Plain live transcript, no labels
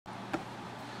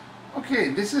Okay,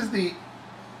 this is the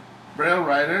Braille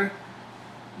Writer,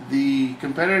 the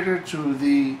competitor to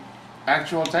the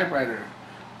actual typewriter.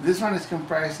 This one is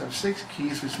comprised of 6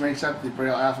 keys, which makes up the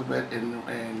Braille alphabet in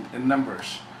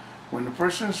numbers. When the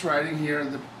person is writing here,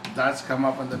 the dots come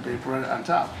up on the paper on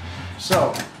top.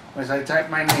 So, as I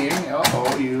type my name,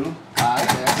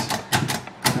 L-O-U-I-S,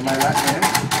 and my last name,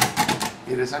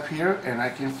 it is up here, and I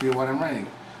can feel what I'm writing.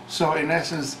 So, in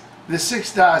essence, the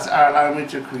 6 dots are allowing me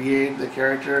to create the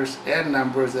characters and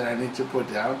numbers that I need to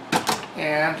put down,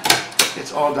 and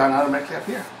it's all done automatically up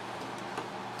here.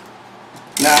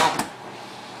 Now,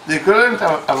 the equivalent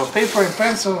of a paper and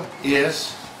pencil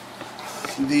is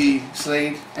the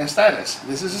Slate and Stylus.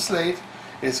 This is a slate.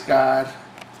 It's got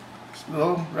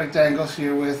little rectangles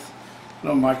here with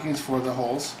little markings for the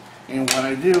holes, and what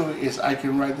I do is I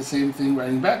can write the same thing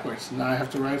writing backwards. Now I have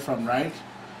to write from right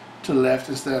to left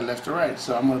instead of left to right.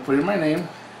 So I'm going to put in my name,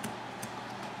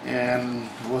 and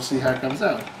we'll see how it comes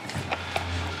out.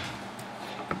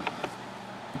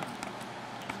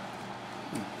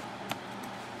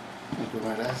 I'll put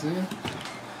my last name.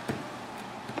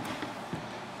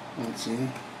 Let's see.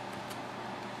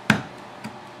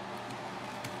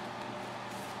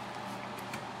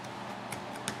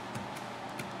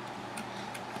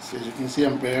 So as you can see,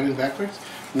 I'm barely backwards.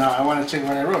 Now I want to check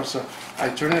what I wrote. So I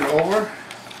turn it over,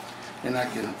 and I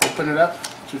can open it up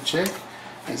to check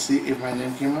and see if my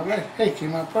name came out right. Hey, it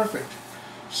came out perfect.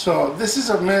 So this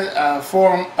is a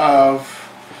form of,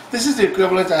 this is the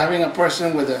equivalent of having a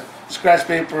person with a scratch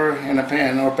paper and a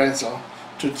pen or pencil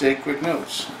to take quick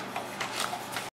notes.